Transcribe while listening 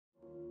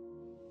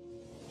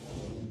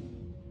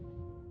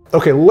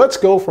Okay, let's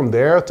go from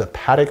there to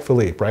Patek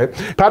Philippe, right?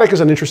 Patek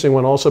is an interesting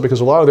one also because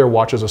a lot of their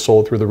watches are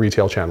sold through the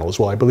retail channel as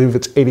well. I believe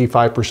it's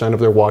 85% of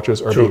their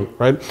watches are being,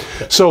 right?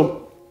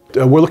 So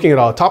we're looking at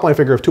a top line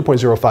figure of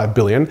 2.05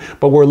 billion,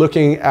 but we're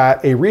looking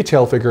at a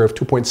retail figure of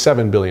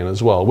 2.7 billion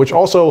as well, which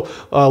also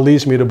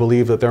leads me to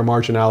believe that their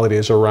marginality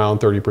is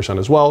around 30%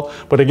 as well.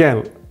 But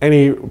again,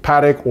 any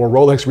Patek or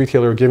Rolex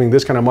retailer giving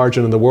this kind of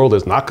margin in the world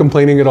is not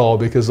complaining at all,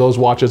 because those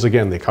watches,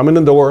 again, they come in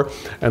the door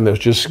and they're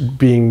just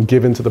being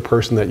given to the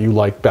person that you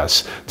like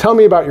best. Tell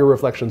me about your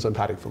reflections on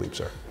Patek Philippe,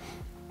 sir.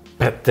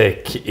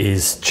 Patek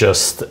is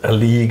just a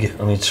league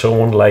on its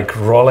own, like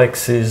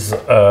Rolex is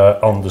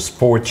on the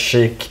sport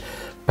chic.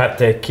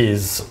 Patek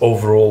is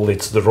overall,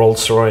 it's the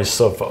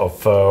Rolls-Royce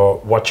of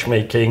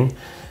watchmaking.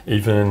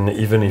 Even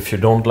if you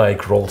don't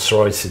like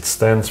Rolls-Royce, it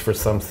stands for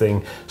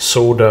something.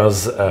 So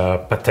does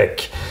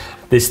Patek.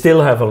 They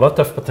still have a lot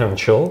of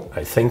potential,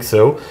 I think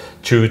so,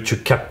 to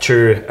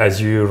capture, as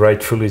you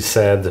rightfully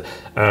said,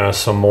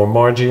 some more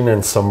margin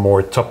and some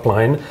more top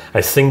line.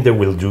 I think they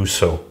will do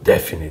so,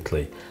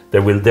 definitely. They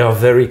are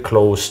very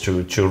close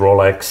to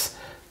Rolex.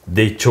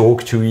 They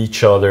talk to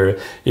each other.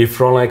 If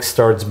Rolex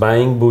starts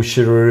buying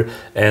Boucherer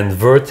and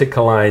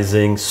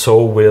verticalizing,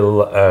 so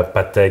will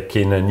Patek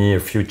in the near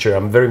future.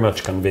 I'm very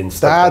much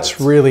convinced. That's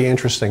really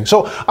interesting.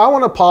 So I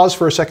want to pause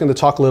for a second to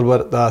talk a little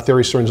bit about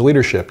Thierry Stern's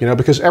leadership,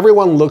 because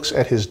everyone looks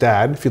at his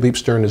dad, Philippe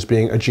Stern, as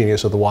being a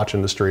genius of the watch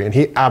industry, and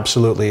he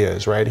absolutely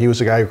is, right? He was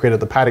the guy who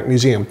created the Patek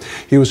Museum.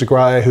 He was the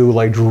guy who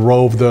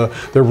drove the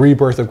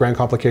rebirth of Grand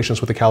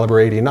Complications with the Caliber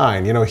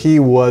 89. He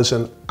was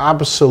an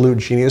absolute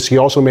genius. He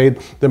also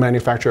made the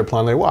manufacturer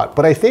Plan Les Watt.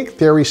 But I think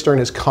Thierry Stern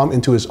has come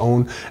into his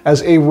own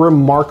as a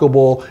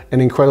remarkable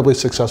and incredibly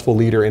successful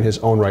leader in his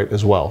own right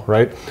as well,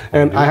 right?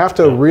 And I have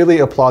to really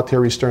applaud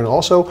Thierry Stern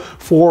also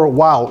for,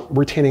 while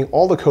retaining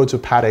all the codes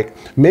of Patek,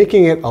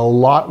 making it a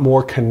lot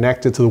more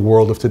connected to the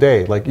world of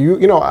today. Like,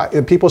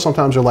 people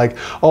sometimes are like,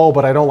 oh,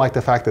 but I don't like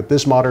the fact that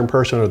this modern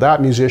person or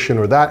that musician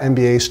or that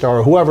NBA star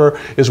or whoever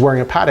is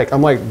wearing a Patek.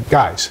 I'm like,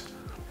 guys,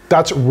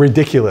 that's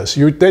ridiculous.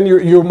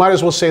 You might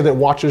as well say that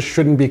watches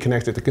shouldn't be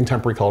connected to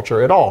contemporary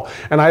culture at all.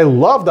 And I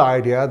love the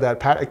idea that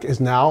Patek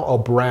is now a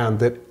brand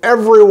that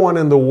everyone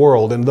in the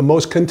world, and the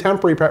most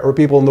contemporary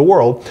people in the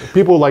world,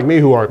 people like me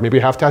who are maybe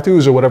have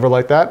tattoos or whatever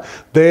like that,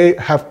 they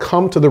have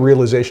come to the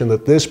realization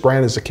that this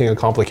brand is the king of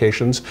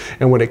complications.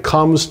 And when it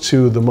comes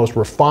to the most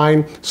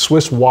refined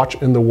Swiss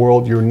watch in the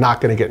world, you're not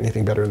going to get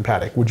anything better than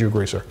Patek. Would you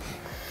agree, sir?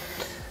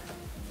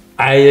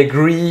 I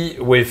agree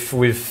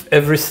with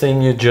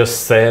everything you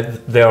just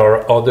said. There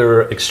are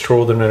other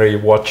extraordinary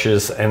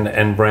watches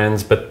and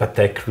brands, but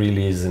Patek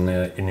really is in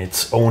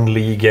its own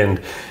league, and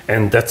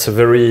that's a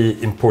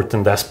very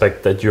important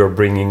aspect that you're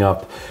bringing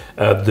up.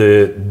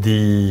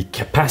 The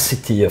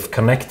capacity of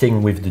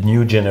connecting with the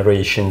new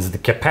generations, the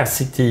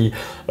capacity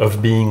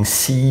of being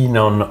seen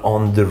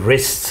on the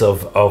wrists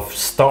of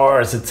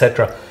stars,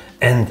 etc.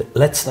 And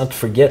let's not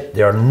forget,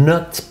 they are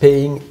not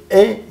paying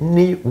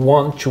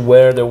anyone to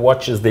wear their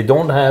watches. They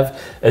don't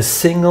have a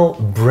single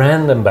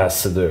brand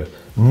ambassador,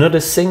 not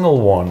a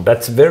single one.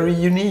 That's very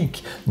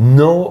unique.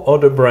 No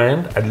other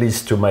brand, at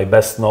least to my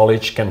best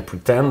knowledge, can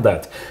pretend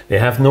that. They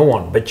have no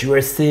one. But you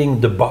are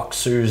seeing the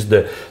boxers,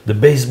 the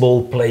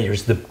baseball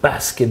players, the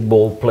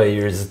basketball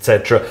players,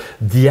 etc.,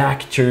 the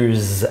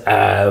actors,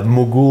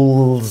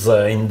 moguls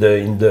in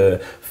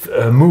the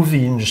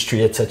movie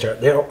industry, etc.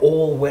 They're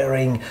all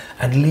wearing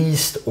at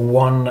least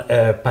one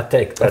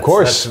Patek. Of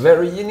course. That's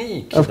very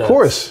unique. Of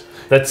course.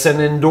 That's an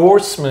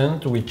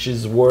endorsement which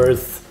is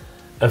worth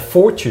a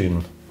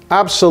fortune.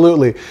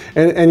 Absolutely.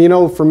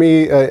 And for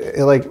me,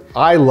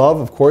 I love,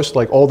 of course,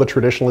 like all the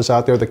traditionalists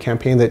out there, the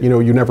campaign that,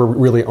 you never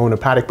really own a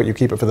Patek, but you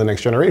keep it for the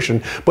next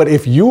generation. But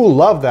if you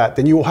love that,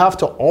 then you have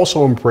to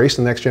also embrace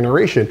the next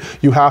generation.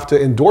 You have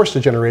to endorse the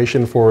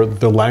generation for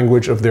the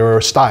language of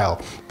their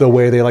style, the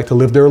way they like to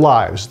live their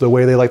lives, the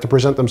way they like to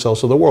present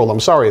themselves to the world. I'm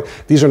sorry,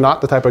 these are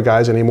not the type of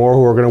guys anymore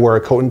who are going to wear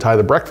a coat and tie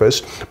to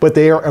breakfast, but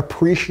their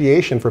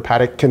appreciation for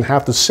Patek can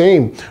have the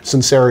same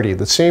sincerity,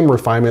 the same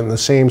refinement, and the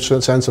same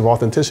sense of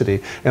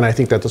authenticity. And I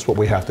think that's what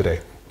we have today.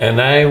 And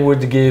I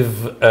would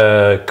give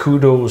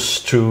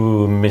kudos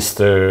to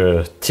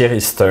Mr. Thierry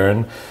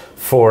Stern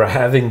for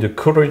having the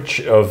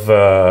courage of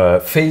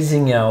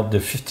phasing out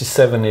the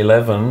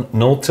 5711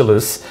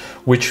 Nautilus,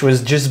 which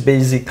was just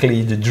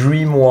basically the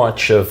dream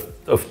watch of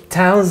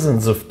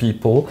thousands of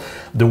people.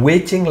 The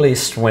waiting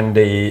list when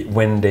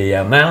they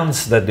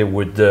announced that they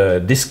would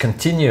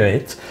discontinue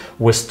it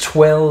was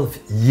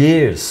 12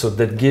 years. So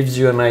that gives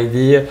you an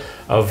idea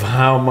of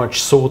how much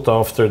sought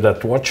after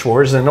that watch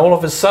was. And all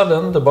of a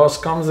sudden, the boss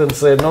comes and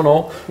said,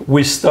 no,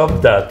 we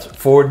stopped that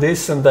for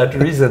this and that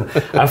reason.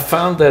 I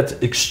found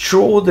that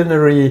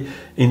extraordinary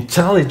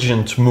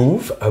intelligent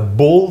move, a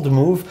bold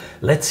move.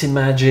 Let's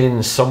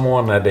imagine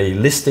someone at a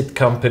listed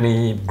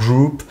company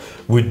group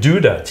would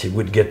do that. He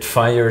would get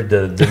fired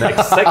the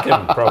next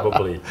second,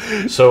 probably.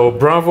 So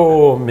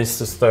bravo,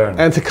 Mr. Stern.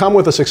 And to come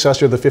with a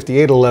successor, the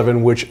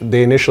 5811, which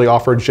they initially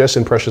offered just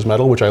in precious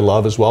metal, which I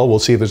love as well. We'll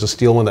see if there's a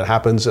steel one that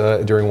happens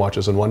during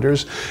Watches and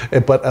Wonders,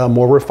 but a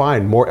more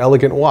refined, more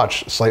elegant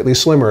watch, slightly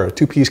slimmer, a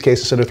 2-piece case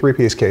instead of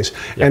 3-piece case,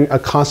 and a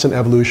constant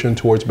evolution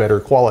towards better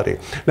quality.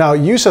 Now,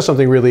 you said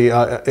something really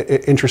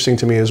interesting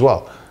to me as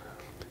well.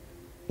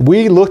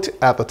 We looked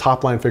at the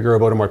top line figure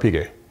of Audemars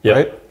Piguet,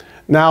 right?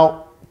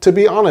 Now, to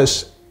be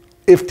honest,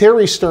 if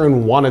Thierry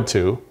Stern wanted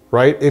to,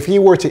 right, if he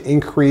were to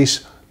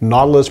increase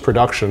Nautilus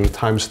production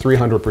times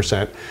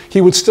 300%,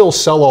 he would still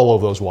sell all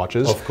of those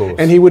watches. Of course.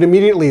 And he would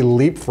immediately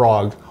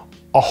leapfrog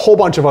a whole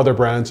bunch of other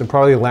brands and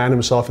probably land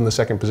himself in the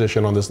second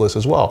position on this list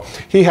as well.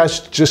 He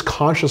has just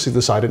consciously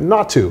decided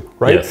not to,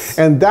 right? Yes.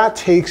 And that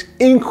takes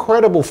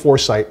incredible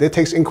foresight. It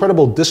takes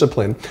incredible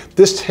discipline.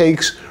 This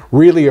takes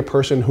really a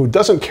person who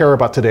doesn't care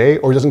about today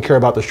or doesn't care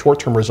about the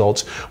short-term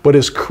results, but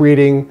is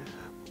creating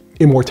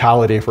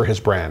immortality for his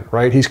brand,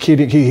 right?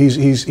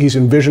 He's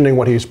envisioning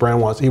what his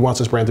brand wants. He wants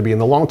his brand to be in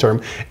the long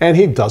term, and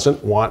he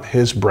doesn't want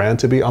his brand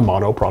to be a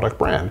mono-product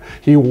brand.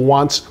 He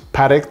wants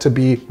Patek to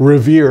be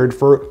revered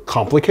for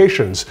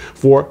complications,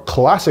 for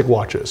classic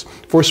watches,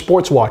 for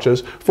sports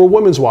watches, for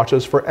women's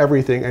watches, for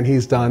everything, and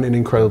he's done an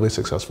incredibly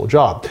successful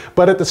job.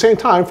 But at the same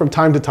time, from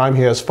time to time,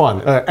 he has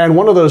fun. And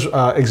one of those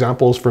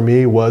examples for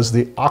me was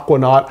the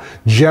Aquanaut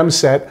gem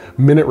set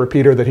minute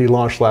repeater that he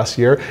launched last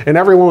year, and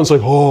everyone was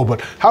like, oh, but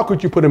how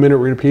could you put a minute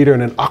repeater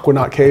in an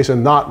Aquanaut case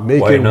and not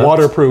make it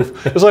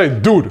waterproof? It's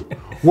like, dude,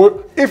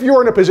 if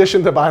you're in a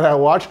position to buy that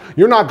watch,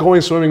 you're not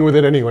going swimming with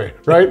it anyway,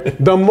 right?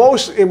 The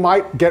most it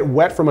might get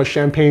wet from a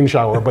champagne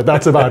shower, but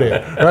that's about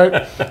it,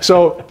 right?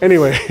 So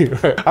anyway,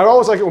 I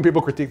always like it when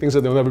people critique things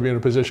that they'll never be in a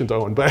position to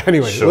own. But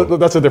anyway,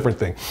 that's a different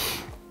thing.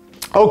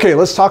 Okay,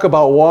 let's talk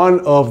about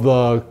one of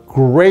the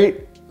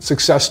great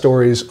success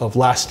stories of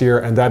last year,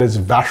 and that is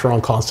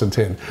Vacheron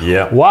Constantin.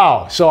 Yeah.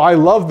 Wow. So I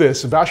love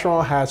this.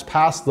 Vacheron has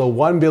passed the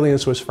 1 billion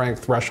Swiss franc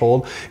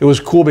threshold. It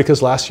was cool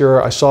because last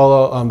year I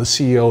saw the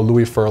CEO,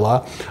 Louis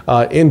Ferla,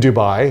 in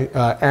Dubai,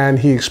 and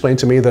he explained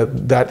to me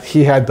that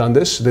he had done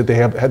this, that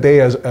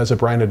they as a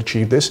brand had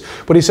achieved this.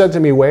 But he said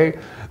to me, Wei,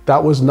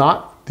 that was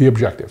not the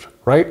objective,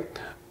 right?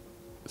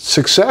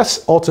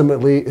 Success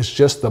ultimately is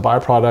just the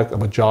byproduct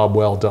of a job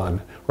well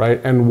done, right?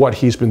 And what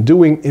he's been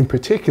doing in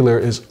particular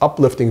is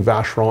uplifting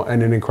Vacheron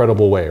in an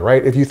incredible way,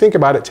 right? If you think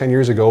about it, 10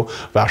 years ago,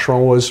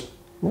 Vacheron was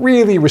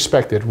really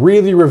respected,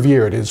 really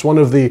revered. It's one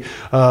of the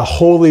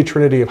holy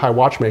trinity of high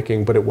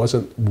watchmaking, but it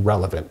wasn't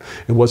relevant.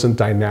 It wasn't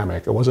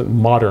dynamic. It wasn't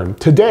modern.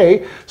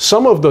 Today,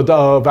 some of the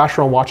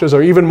Vacheron watches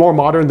are even more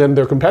modern than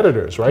their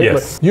competitors, right?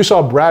 Yes. Like, you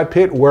saw Brad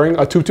Pitt wearing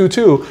a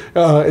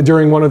 222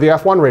 during one of the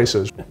F1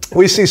 races.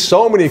 We see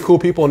so many cool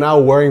people now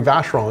wearing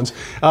Vacherons.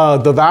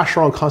 The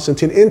Vacheron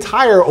Constantin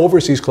entire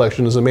overseas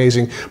collection is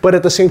amazing, but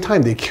at the same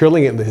time, they're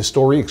killing it in the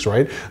historiques,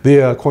 right?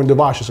 The Corne de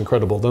Vache is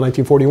incredible. The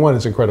 1941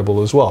 is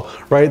incredible as well,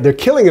 right? They're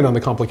killing it on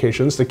the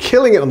complications. They're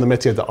killing it on the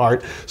métier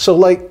d'art. So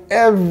like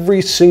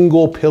every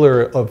single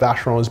pillar of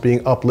Vacheron is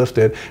being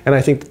uplifted, and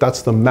I think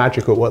that's the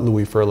magic of what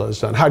Louis Ferla has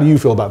done. How do you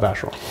feel about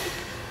Vacheron?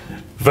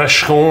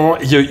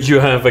 Vacheron, you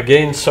have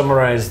again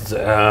summarized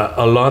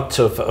a lot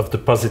of the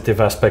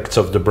positive aspects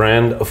of the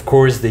brand. Of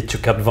course, they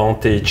took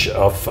advantage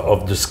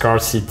of the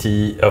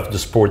scarcity of the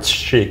sports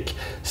chic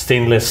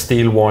stainless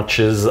steel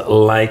watches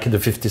like the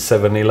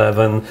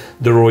 5711,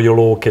 the Royal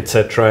Oak,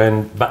 etc.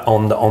 And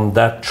on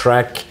that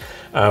track,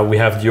 we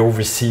have the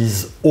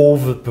overseas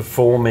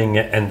overperforming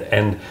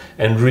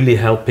and really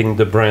helping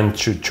the brand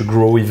to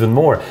grow even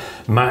more.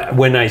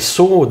 When I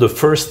saw the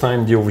first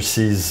time the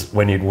overseas,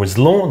 when it was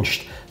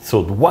launched, I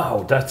thought,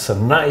 wow, that's a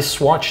nice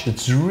watch.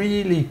 It's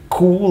really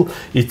cool.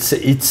 It's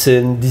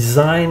a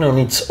design on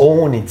its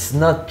own. It's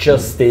not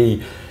just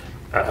a,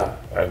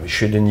 I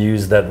shouldn't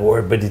use that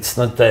word, but it's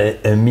not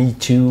a Me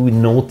Too,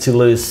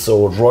 Nautilus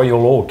or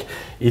Royal Oak.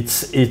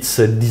 It's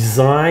a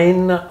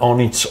design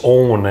on its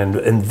own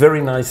and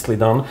very nicely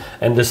done.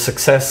 And the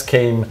success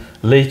came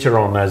later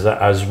on,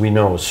 as we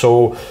know.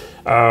 So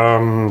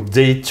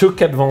they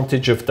took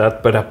advantage of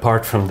that. But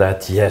apart from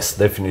that, yes,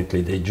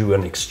 definitely they do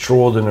an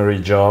extraordinary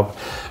job.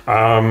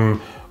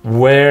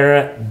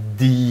 Where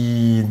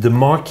the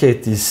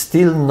market is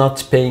still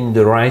not paying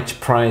the right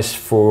price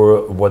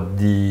for what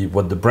the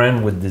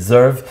brand would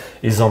deserve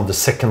is on the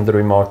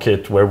secondary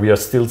market, where we are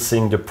still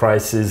seeing the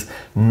prices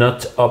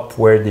not up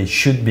where they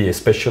should be,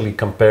 especially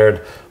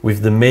compared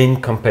with the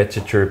main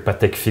competitor,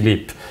 Patek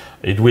Philippe.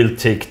 It will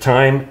take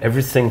time.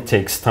 Everything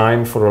takes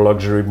time for a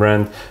luxury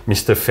brand.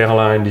 Mr.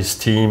 Ferla and his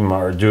team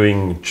are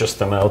doing just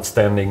an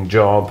outstanding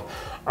job.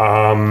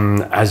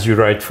 As you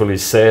rightfully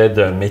said,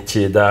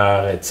 métier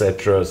d'art,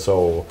 etc.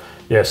 So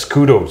yes,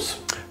 kudos.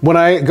 When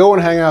I go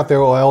and hang out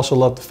there, I also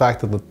love the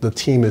fact that the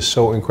team is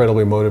so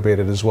incredibly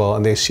motivated as well,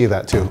 and they see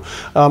that too.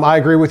 I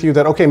agree with you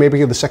that, okay,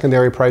 maybe the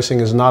secondary pricing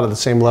is not at the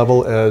same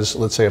level as,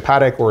 let's say, a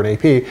Patek or an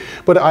AP,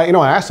 but I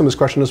asked them this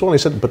question as well, and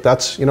he said, but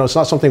that's, it's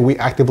not something we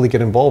actively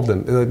get involved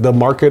in. The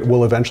market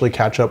will eventually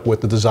catch up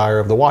with the desire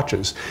of the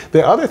watches.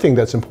 The other thing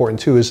that's important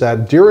too is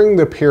that during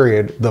the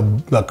period,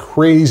 the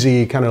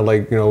crazy kind of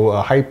like,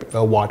 hype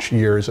watch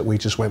years that we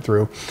just went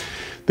through,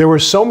 there were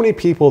so many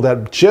people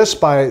that just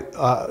by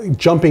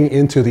jumping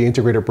into the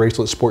integrated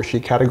bracelet sport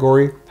sheet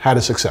category had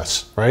a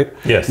success, right?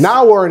 Yes.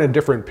 Now we're in a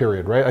different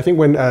period, right? I think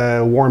when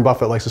Warren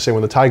Buffett likes to say,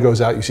 when the tide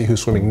goes out, you see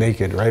who's swimming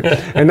naked, right?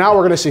 And now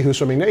we're going to see who's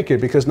swimming naked,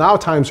 because now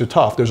times are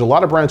tough. There's a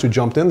lot of brands who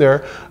jumped in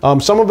there.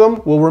 Some of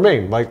them will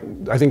remain. Like,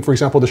 I think, for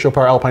example, the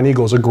Chopard Alpine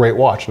Eagle is a great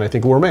watch, and I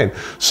think will remain.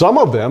 Some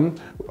of them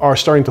are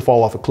starting to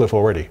fall off a cliff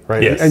already,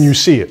 right? Yes. And you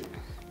see it.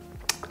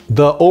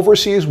 The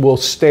overseas will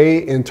stay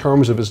in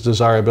terms of its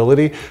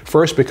desirability.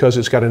 First, because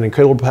it's got an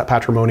incredible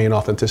patrimony and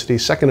authenticity.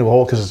 Second of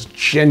all, because it's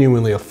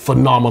genuinely a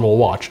phenomenal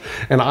watch.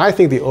 And I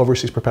think the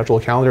overseas perpetual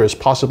calendar is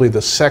possibly the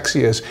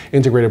sexiest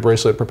integrated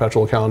bracelet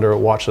perpetual calendar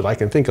watch that I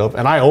can think of.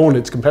 And I own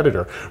its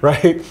competitor,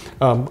 right?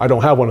 I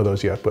don't have one of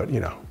those yet, but you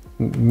know,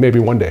 maybe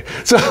one day.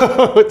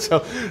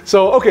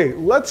 So okay,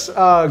 let's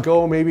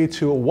go maybe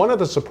to one of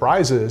the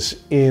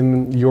surprises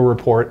in your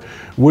report,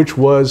 which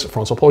was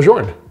François-Paul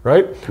Journe,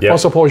 right? Yeah.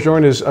 François-Paul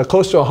Journe is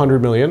close to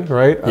 100 million,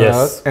 right?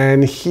 Yes.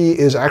 And he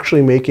is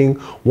actually making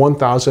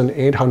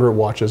 1,800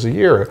 watches a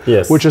year,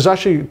 yes. Which is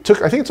actually,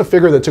 I think it's a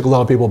figure that took a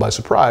lot of people by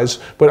surprise,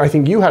 but I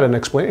think you had an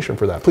explanation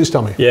for that. Please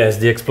tell me. Yes,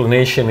 the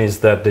explanation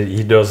is that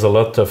he does a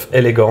lot of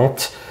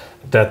elegant,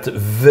 that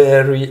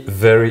very,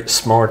 very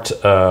smart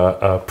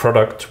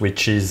product,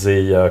 which is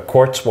a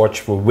quartz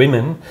watch for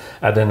women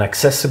at an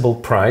accessible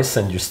price,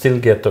 and you still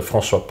get the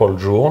François-Paul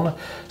Journe.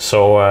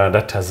 So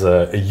that has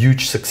a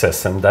huge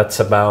success, and that's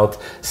about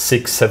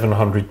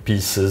 600-700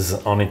 pieces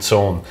on its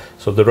own.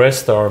 So the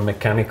rest are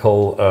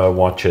mechanical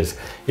watches.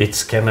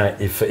 It's kind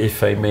of,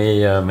 if I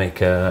may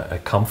make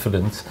a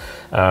confidence,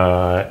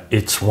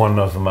 it's one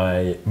of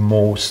my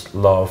most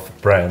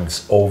loved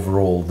brands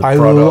overall. I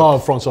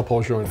love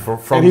François-Paul Journe.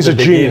 And he's a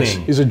genius.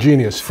 He's a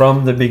genius.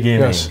 From the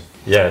beginning. Yes.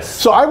 Yes.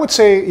 So I would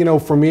say, you know,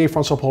 for me,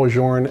 François-Paul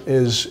Journe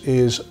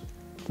is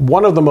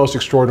one of the most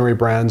extraordinary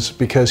brands,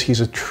 because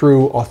he's a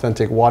true,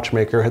 authentic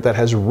watchmaker that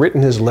has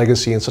written his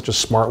legacy in such a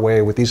smart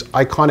way with these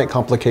iconic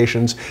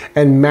complications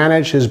and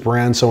managed his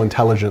brand so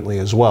intelligently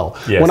as well.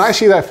 Yes. When I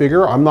see that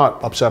figure, I'm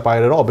not upset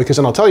by it at all, because,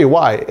 and I'll tell you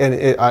why. And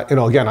you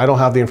know, again, I don't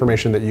have the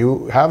information that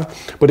you have,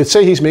 but it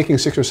say he's making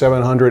 600 or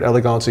 700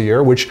 elegants a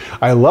year, which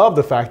I love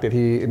the fact that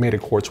he made a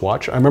quartz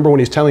watch. I remember when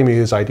he's telling me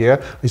his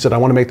idea, he said, I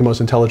want to make the most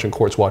intelligent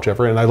quartz watch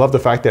ever. And I love the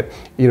fact that,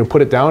 you know,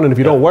 put it down, and if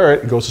you don't wear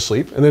it, it goes to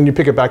sleep. And then you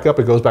pick it back up,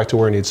 it goes back to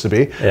where it needs to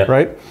be,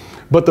 right?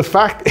 But the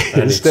fact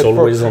is that it's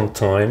always on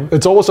time.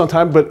 It's always on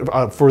time,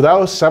 but for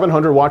those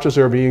 700 watches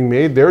that are being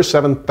made, there's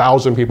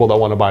 7,000 people that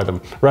want to buy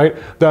them, right?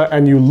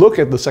 And you look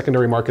at the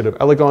secondary market of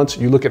elegance,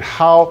 you look at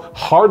how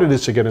hard it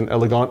is to get an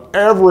elegant,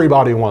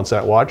 everybody wants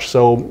that watch,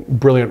 so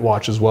brilliant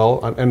watch as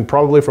well, and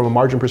probably from a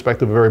margin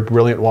perspective, a very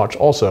brilliant watch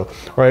also,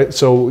 right?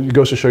 So it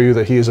goes to show you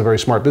that he is a very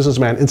smart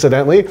businessman.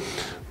 Incidentally,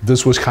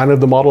 this was kind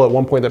of the model at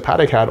one point that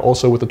Patek had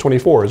also with the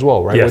 24 as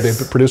well, right? Yes. Where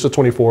they produced a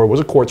 24, it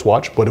was a quartz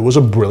watch, but it was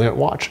a brilliant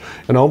watch,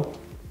 you know?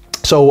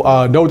 So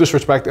no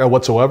disrespect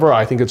whatsoever.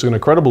 I think it's an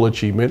incredible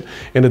achievement,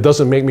 and it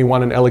doesn't make me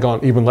want an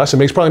elegant even less.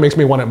 It probably makes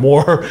me want it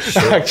more,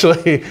 sure.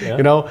 Actually,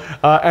 you know?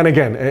 And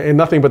again, in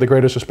nothing but the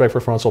greatest respect for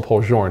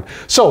François-Paul Journe.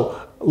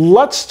 So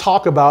let's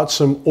talk about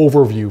some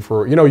overview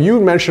for, you know, you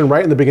mentioned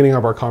right in the beginning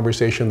of our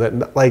conversation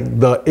that like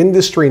the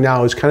industry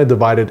now is kind of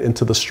divided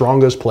into the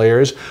strongest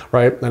players,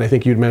 right? And I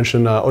think you'd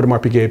mentioned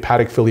Audemars Piguet,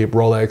 Patek Philippe,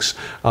 Rolex,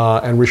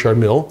 and Richard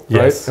Mille,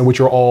 right? And which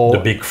are all the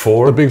big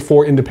four. The big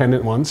four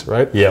independent ones,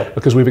 right? Yeah.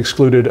 Because we've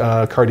excluded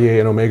Cartier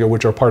and Omega,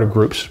 which are part of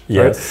groups,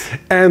 yes.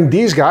 Right? And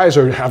these guys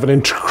have an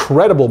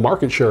incredible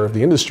market share of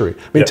the industry.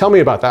 I mean, tell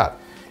me about that.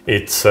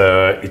 It's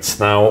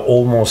now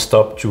almost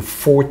up to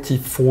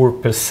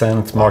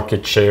 44%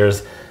 market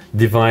shares,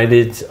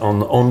 divided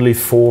on only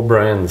 4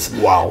 brands.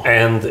 Wow.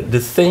 And the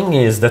thing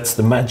is, that's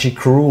the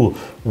magic rule.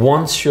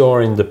 Once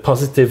you're in the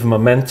positive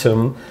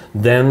momentum,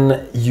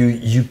 then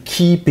you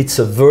keep, it's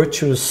a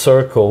virtuous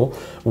circle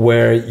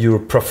where your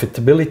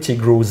profitability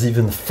grows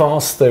even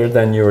faster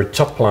than your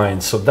top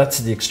line. So that's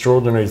the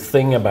extraordinary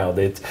thing about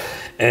it.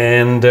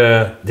 And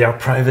they are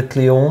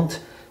privately owned.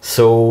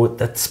 So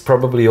that's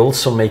probably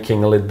also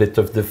making a little bit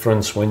of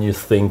difference when you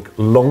think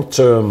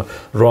long-term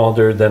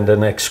rather than the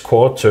next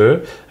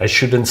quarter. I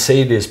shouldn't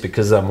say this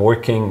because I'm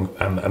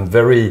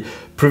very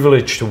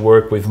privileged to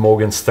work with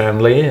Morgan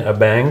Stanley, a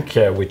bank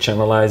which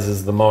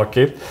analyzes the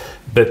market.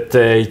 But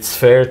it's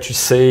fair to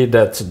say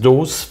that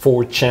those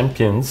 4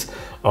 champions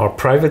are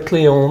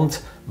privately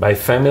owned by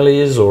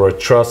families or a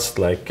trust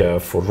like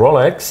for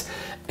Rolex,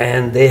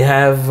 and they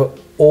have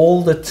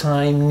all the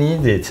time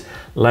needed.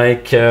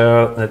 Like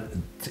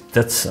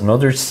that's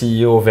another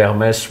CEO of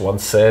Hermès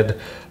once said,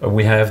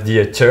 we have the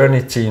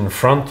eternity in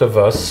front of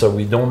us, so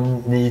we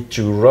don't need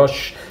to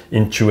rush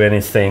into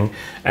anything.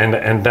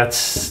 And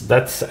that's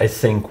I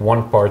think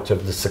one part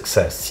of the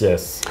success,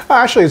 yes.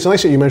 Actually, it's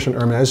nice that you mentioned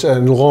Hermès,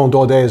 and Laurent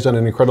Daudet has done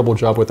an incredible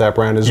job with that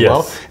brand as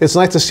well. It's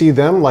nice to see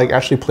them like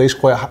actually place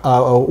quite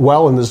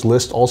well in this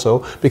list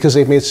also, because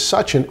they've made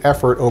such an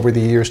effort over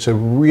the years to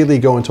really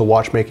go into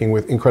watchmaking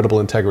with incredible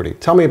integrity.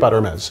 Tell me about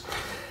Hermès.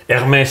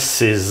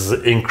 Hermès is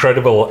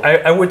incredible.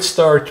 I would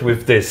start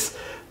with this.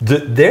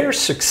 Their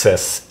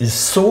success is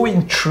so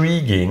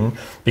intriguing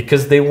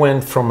because they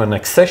went from an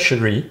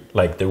accessory,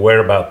 like they were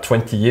about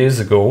 20 years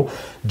ago,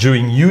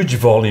 doing huge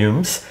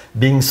volumes,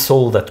 being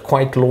sold at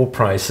quite low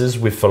prices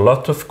with a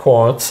lot of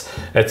quartz,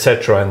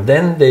 etc. And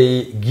then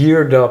they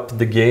geared up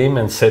the game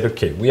and said,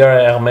 okay, we are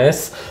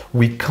Hermès,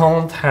 we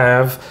can't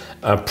have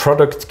a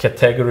product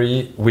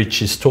category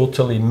which is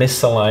totally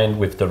misaligned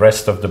with the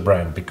rest of the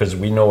brand, because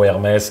we know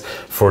Hermès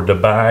for the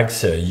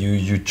bags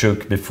you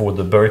took before,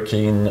 the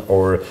Birkin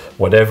or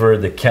whatever,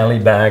 the Cali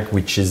bag,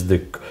 which is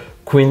the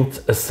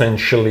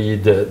essentially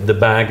the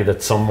bag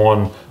that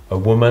someone, a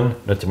woman,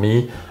 not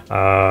me,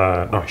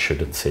 no, I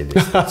shouldn't say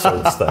this, it's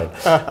old style,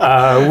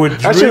 would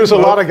dream. Actually, there's a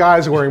lot of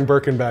guys wearing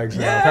Birkin bags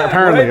now. Yeah,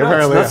 apparently.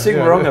 Nothing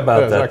wrong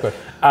about that. Exactly.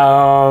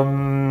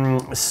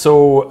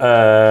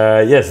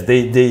 Yes,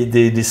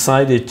 they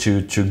decided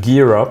to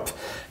gear up,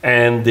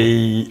 and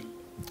they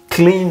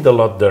cleaned a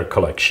lot their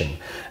collection.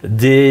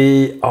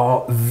 They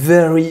are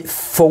very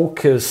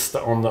focused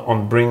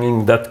on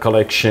bringing that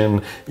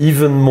collection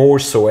even more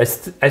so. I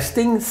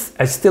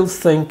still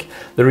think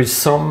there is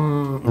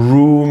some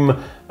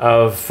room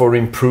for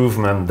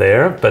improvement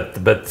there,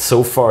 but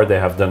so far they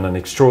have done an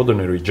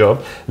extraordinary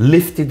job,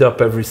 lifted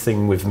up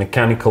everything with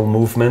mechanical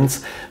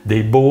movements.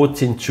 They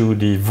bought into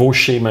the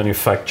Vaucher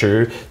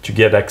manufacturer to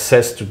get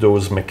access to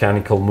those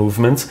mechanical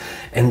movements.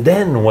 And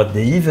then what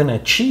they even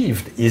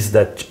achieved is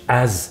that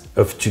as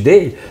of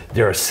today,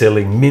 they are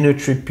selling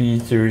minute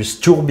repeaters,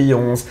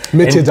 tourbillons,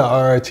 métier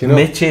d'art,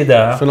 métier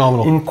d'art,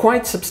 phenomenal, in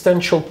quite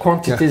substantial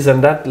quantities,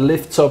 and that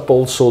lifts up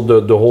also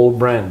the whole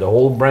brand. The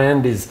whole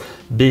brand is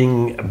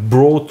being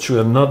brought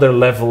to another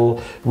level,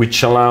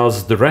 which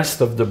allows the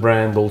rest of the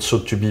brand also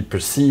to be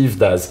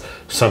perceived as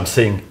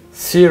something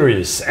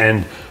serious.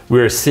 And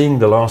we're seeing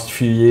the last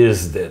few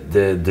years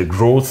the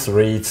growth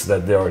rates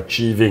that they are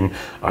achieving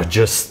are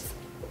just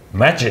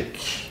magic.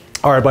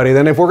 All right, buddy,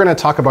 then if we're going to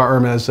talk about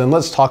Hermès, then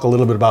let's talk a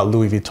little bit about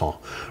Louis Vuitton,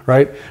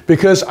 right?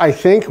 Because I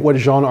think what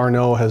Jean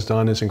Arnault has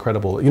done is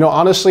incredible.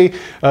 Honestly,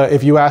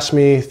 if you asked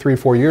me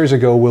 3-4 years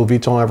ago, will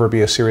Vuitton ever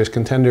be a serious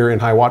contender in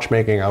high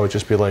watchmaking, I would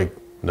just be like,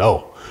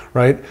 no,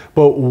 right?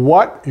 But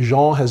what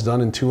Jean has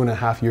done in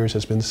 2.5 years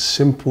has been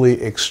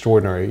simply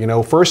extraordinary.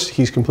 First,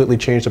 he's completely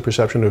changed the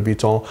perception of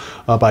Vuitton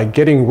by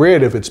getting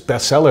rid of its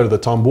bestseller, the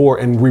tambour,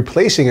 and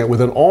replacing it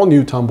with an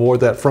all-new tambour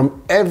that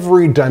from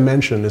every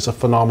dimension is a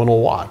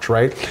phenomenal watch,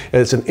 right?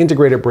 It's an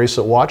integrated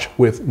bracelet watch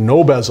with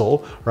no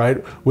bezel,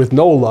 right? With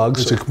no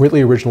lugs. It's a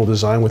completely original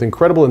design with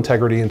incredible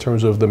integrity in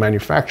terms of the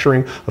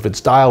manufacturing of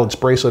its dial, its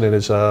bracelet, and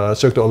its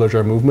cercle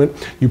d'horloge movement.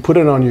 You put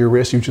it on your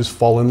wrist, you just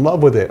fall in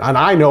love with it. And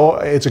I know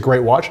it's a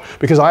great watch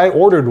because I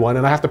ordered one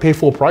and I have to pay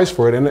full price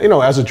for it. And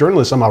as a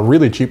journalist, I'm a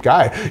really cheap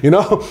guy,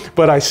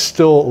 but I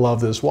still love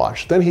this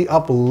watch. Then he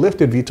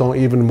uplifted Vuitton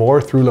even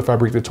more through La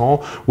Fabrique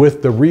Vuitton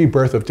with the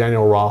rebirth of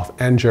Daniel Roth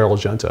and Gerald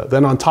Genta.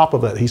 Then on top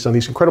of that, he's done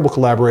these incredible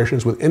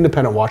collaborations with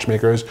independent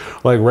watchmakers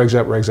like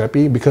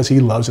Rexepi because he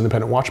loves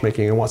independent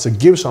watchmaking and wants to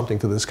give something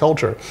to this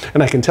culture.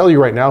 And I can tell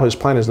you right now, his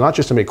plan is not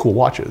just to make cool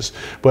watches,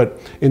 but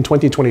in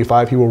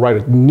 2025, he will write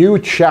a new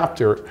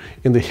chapter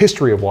in the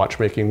history of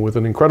watchmaking with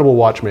an incredible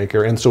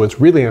watchmaker. And so it's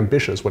really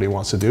ambitious what he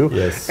wants to do.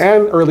 Yes.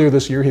 And earlier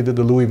this year, he did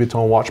the Louis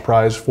Vuitton Watch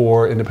Prize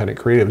for independent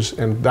creatives.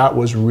 And that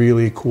was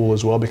really cool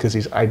as well because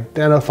he's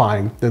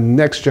identifying the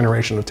next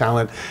generation of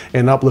talent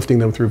and uplifting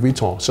them through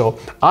Vuitton. So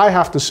I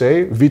have to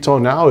say,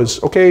 Vuitton now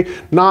is, okay,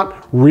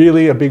 not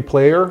really a big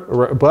player,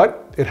 but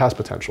it has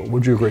potential.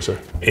 Would you agree, sir?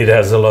 It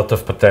has a lot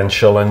of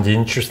potential, and the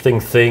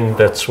interesting thing,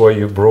 that's why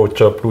you brought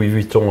up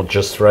Louis Vuitton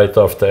just right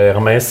after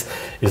Hermès,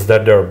 is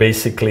that they're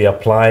basically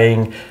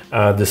applying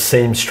the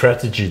same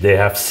strategy. They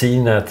have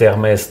seen at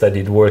Hermès that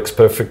it works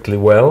perfectly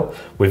well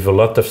with a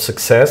lot of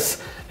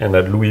success, and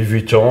at Louis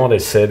Vuitton they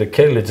said,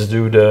 okay, let's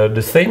do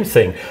the same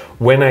thing.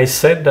 When I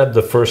said that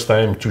the first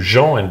time to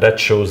Jean, and that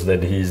shows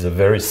that he's a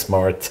very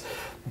smart,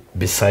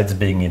 besides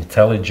being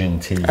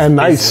intelligent, he's and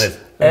nice.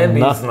 And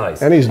he's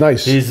nice. And he's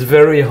nice. He's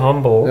very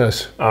humble.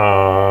 Yes.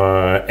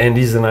 And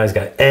he's a nice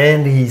guy.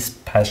 And he's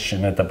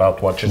passionate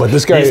about watches. But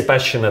this guy, he's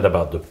passionate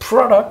about the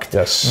product,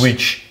 yes,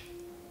 which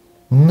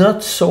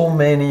not so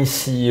many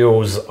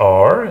CEOs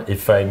are,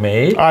 if I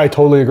may. I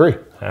totally agree.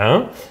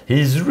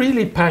 He's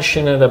really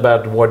passionate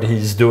about what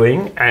he's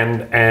doing,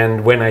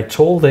 and when I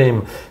told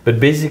him, but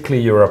basically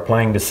you're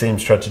applying the same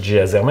strategy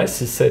as Hermès,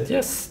 he said,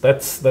 yes,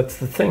 that's the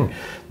thing.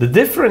 The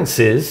difference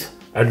is,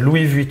 at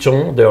Louis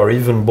Vuitton, they are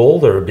even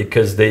bolder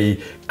because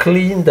they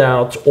cleaned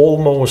out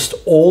almost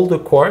all the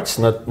quartz,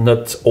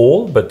 not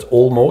all, but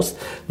almost.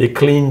 They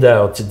cleaned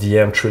out the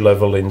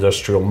entry-level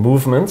industrial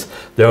movements.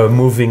 They are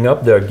moving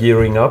up, they are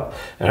gearing up.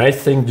 And I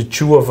think the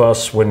two of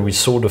us, when we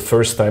saw the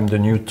first time the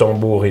new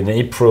tambour in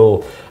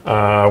April,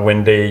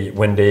 when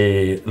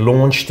they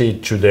launched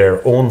it to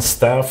their own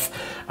staff,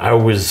 I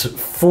was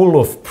full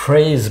of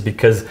praise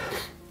because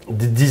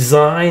the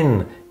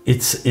design,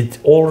 it's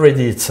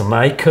an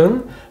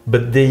icon,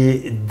 but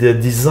the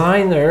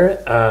designer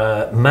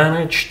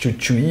managed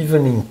to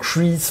even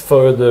increase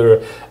further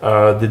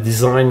the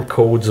design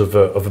codes of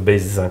a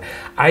base design.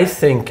 I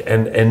think,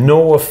 and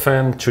no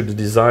offense to the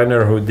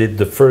designer who did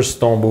the first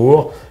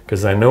tambour,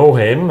 because I know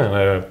him,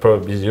 and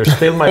probably you're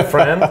still my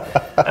friend.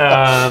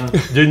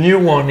 The new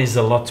one is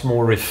a lot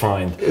more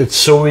refined.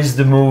 So is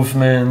the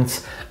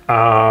movement.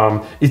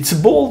 It's a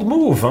bold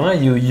move. Huh?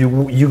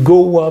 You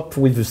go up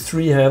with a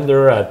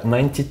three-hander at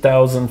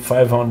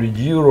 90,500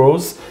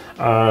 euros,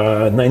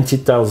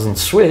 90,000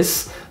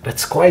 Swiss.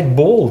 That's quite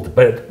bold,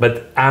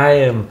 but I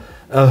am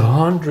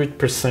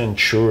 100%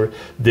 sure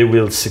they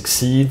will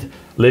succeed.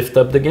 Lift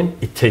up the game.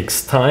 It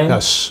takes time,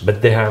 yes,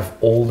 but they have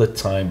all the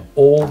time,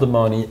 all the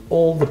money,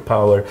 all the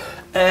power.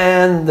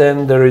 And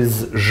then there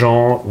is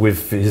Jean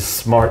with his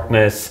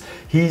smartness.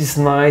 He's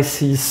nice,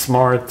 he's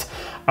smart.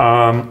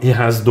 He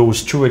has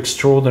those two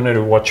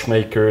extraordinary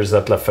watchmakers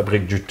at La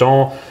Fabrique du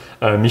Temps,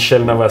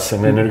 Michel Navas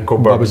and Enrico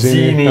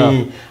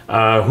Barbezzini,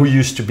 who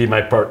used to be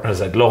my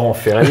partners at Laurent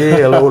Ferrier.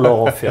 Hello,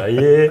 Laurent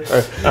Ferrier.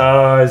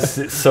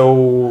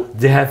 So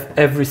they have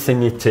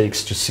everything it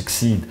takes to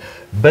succeed,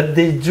 but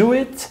they do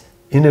it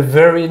in a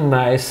very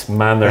nice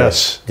manner.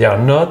 Yes. They are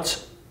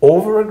not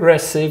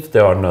over-aggressive, they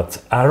are not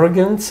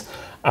arrogant.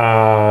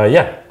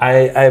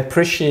 I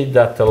appreciate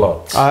that a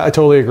lot. I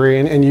totally agree,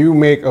 and you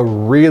make a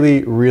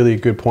really, really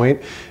good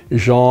point.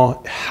 Jean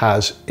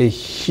has a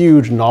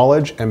huge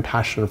knowledge and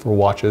passion for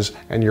watches,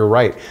 and you're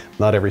right,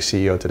 not every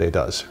CEO today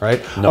does, right?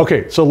 No.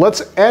 Okay, so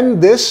let's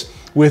end this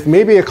with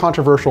maybe a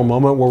controversial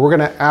moment where we're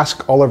gonna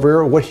ask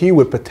Oliver what he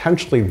would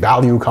potentially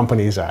value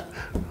companies at.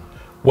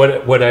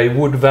 What I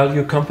would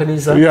value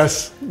companies at?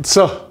 Yes.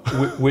 So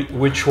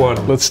which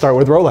one? Let's start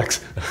with Rolex.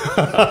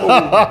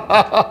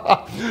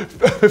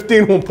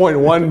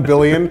 15.1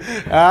 billion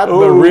at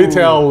the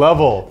retail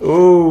level.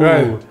 Ooh.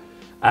 Right.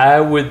 I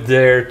would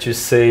dare to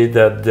say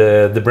that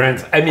the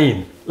brands, I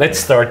mean, let's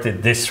start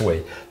it this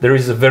way. There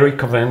is a very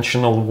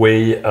conventional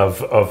way of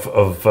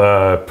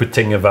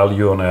putting a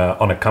value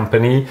on a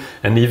company,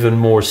 and even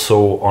more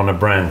so on a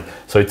brand.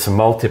 So it's a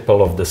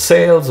multiple of the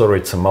sales, or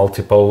it's a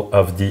multiple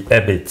of the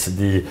EBIT,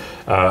 the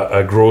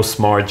gross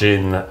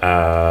margin,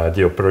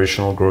 the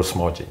operational gross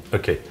margin.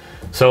 Okay,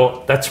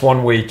 so that's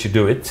one way to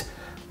do it.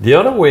 The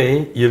other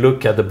way, you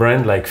look at a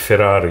brand like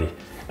Ferrari.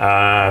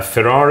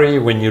 Ferrari,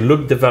 when you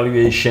look the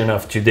valuation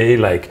of today,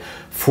 like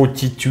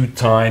 42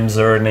 times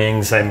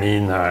earnings. I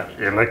mean,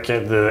 you look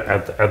at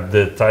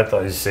the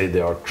title, you say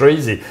they are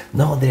crazy.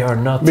 No, they are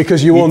not.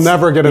 Because you will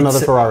never get another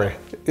Ferrari.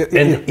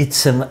 And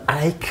it's an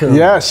icon.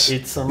 Yes.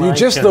 It's an icon.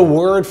 Just the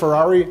word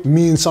Ferrari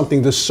means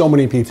something to so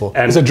many people.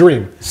 And it's a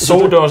dream.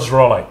 So does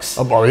Rolex.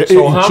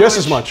 So just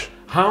as much.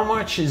 How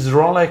much is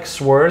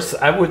Rolex worth?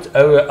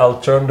 I'll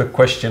turn the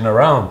question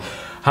around.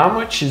 How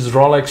much is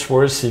Rolex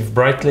worth if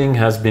Breitling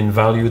has been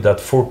valued at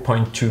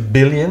 4.2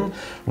 billion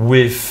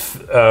with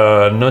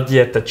not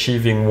yet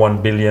achieving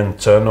 1 billion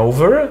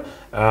turnover?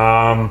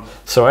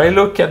 So I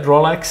look at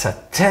Rolex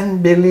at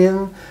 10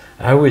 billion.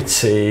 I would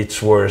say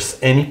it's worth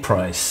any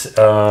price.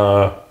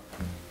 I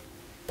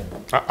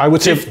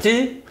would 50,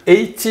 say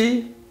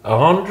 80,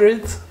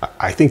 100.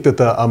 I think that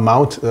the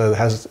amount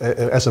has,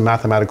 as a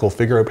mathematical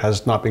figure,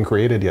 has not been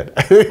created yet.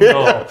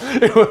 No,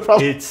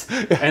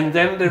 and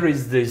then there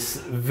is this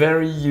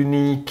very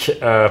unique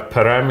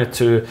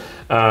parameter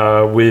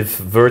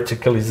with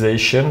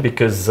verticalization,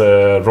 because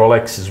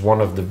Rolex is one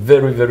of the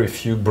very, very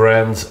few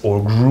brands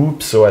or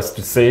groups, so as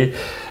to say,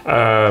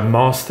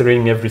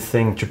 mastering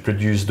everything to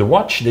produce the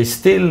watch. They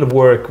still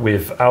work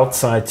with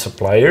outside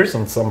suppliers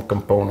on some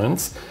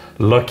components,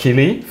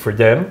 luckily for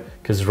them,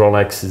 because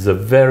Rolex is a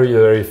very,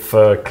 very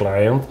fair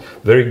client,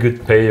 very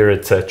good payer,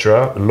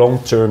 etc.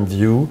 Long-term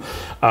view,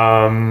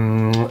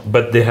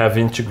 but they have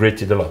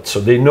integrated a lot. So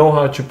they know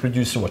how to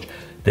produce a watch.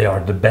 They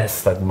are the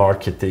best at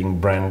marketing,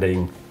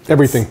 branding.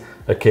 Everything.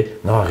 Okay.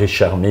 No,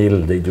 Richard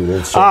Mille, they do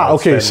also.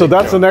 Okay. So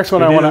that's the next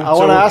one I want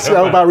to ask you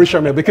about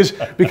Richard Mille, because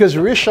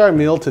Richard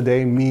Mille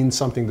today means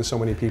something to so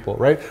many people,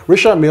 right?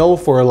 Richard Mille,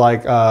 for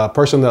like a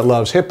person that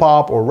loves hip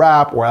hop or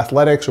rap or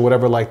athletics or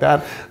whatever like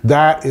that,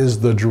 that is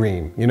the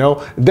dream. You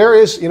know, there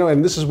is, you know,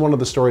 and this is one of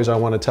the stories I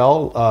want to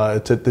tell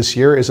this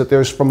year, is that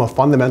there's, from a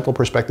fundamental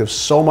perspective,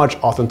 so much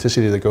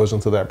authenticity that goes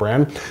into that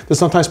brand that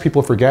sometimes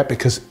people forget,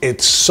 because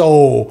it's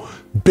so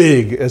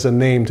big as a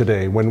name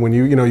today. When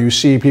you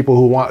see people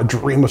who want a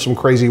dream of some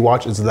crazy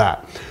watch, it's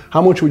that.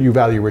 How much would you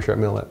value Richard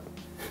Mille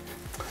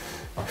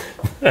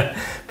at?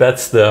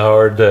 That's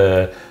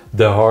the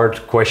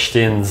hard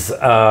questions.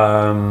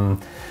 I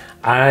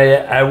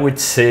would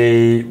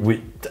say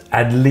with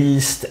at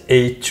least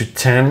 8 to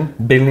 10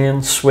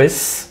 billion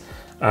Swiss.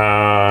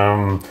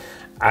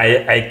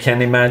 I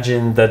can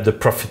imagine that the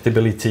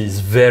profitability is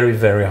very,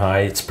 very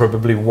high. It's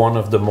probably one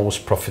of the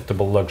most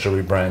profitable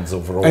luxury brands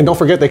overall. And don't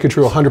forget, they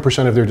control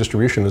 100% of their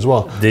distribution as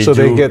well. So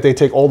they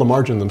take all the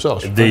margin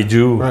themselves. They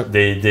do. Right.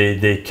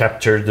 They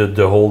capture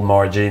the whole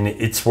margin.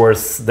 It's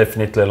worth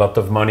definitely a lot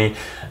of money.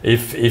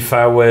 If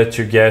I were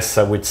to guess,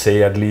 I would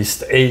say at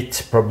least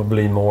 8,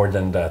 probably more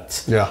than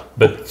that. Yeah.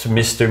 But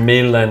Mr.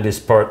 Mill and his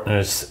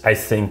partners, I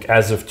think,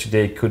 as of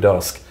today, could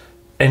ask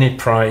any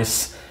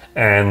price,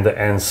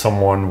 and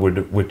someone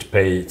would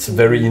pay. It's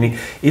very unique.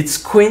 It's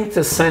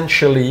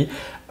quintessentially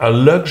a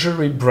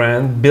luxury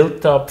brand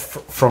built up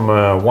from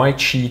a white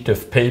sheet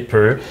of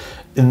paper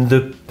in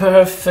the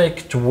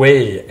perfect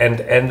way,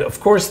 and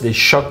of course they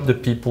shocked the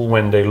people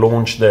when they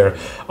launched their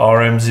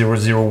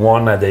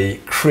RM001 at a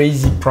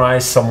crazy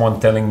price. Someone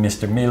telling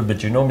Mr. Mill,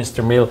 but you know,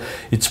 Mr. Mill,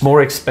 it's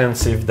more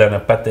expensive than a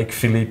Patek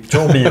Philippe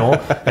tourbillon.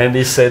 And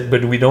he said,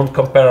 but we don't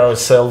compare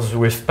ourselves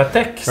with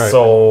Patek. Right.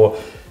 So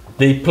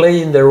they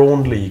play in their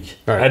own league.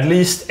 Right. At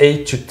least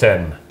 8 to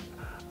 10.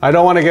 I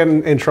don't want to get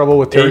in trouble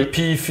with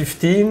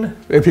AP15.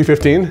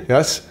 AP15,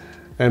 yes.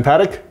 And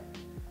Patek?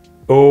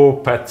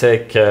 Oh,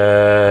 Patek,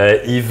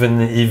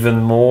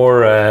 even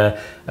more.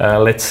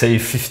 Let's say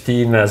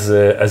 15 as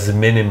a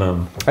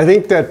minimum. I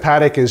think that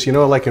Patek is, you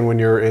know, like when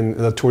you're in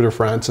the Tour de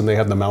France and they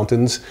have the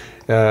mountains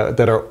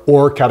that are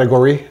ore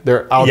category.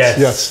 They're out.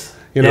 Yes.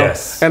 You know?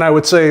 Yes. And I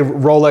would say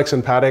Rolex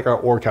and Patek are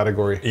ore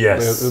category.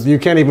 Yes. You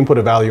can't even put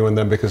a value in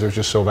them because they're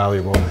just so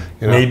valuable.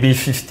 You know? Maybe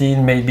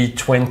 15, maybe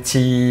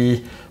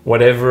 20,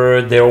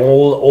 whatever. There are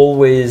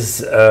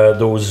always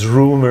those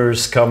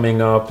rumors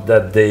coming up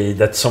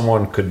that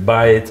someone could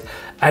buy it.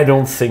 I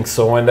don't think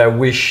so, and I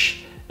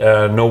wish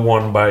no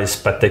one buys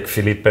Patek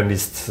Philippe and it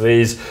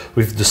stays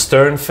with the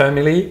Stern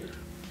family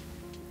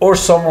or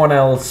someone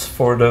else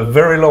for the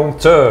very long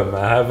term.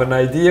 I have an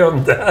idea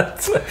on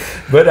that,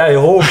 but I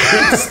hope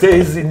it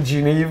stays in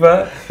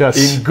Geneva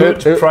in good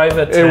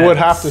private hands. It would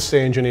have to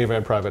stay in Geneva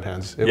in private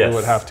hands. It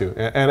would have to.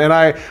 And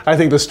I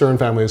think the Stern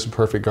family is the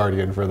perfect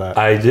guardian for that.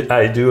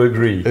 I do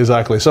agree.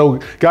 Exactly.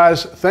 So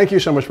guys, thank you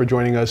so much for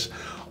joining us.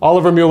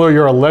 Oliver Müller,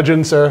 you're a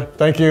legend, sir.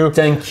 Thank you.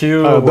 Thank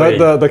you.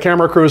 The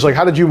camera crew is like,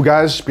 how did you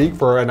guys speak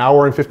for an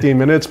hour and 15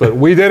 minutes? But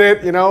we did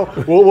it, you know.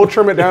 We'll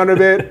trim it down a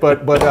bit,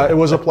 but it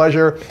was a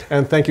pleasure.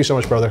 And thank you so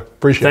much, brother.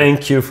 Appreciate it.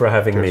 Thank you for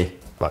having me.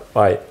 Bye.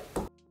 Bye.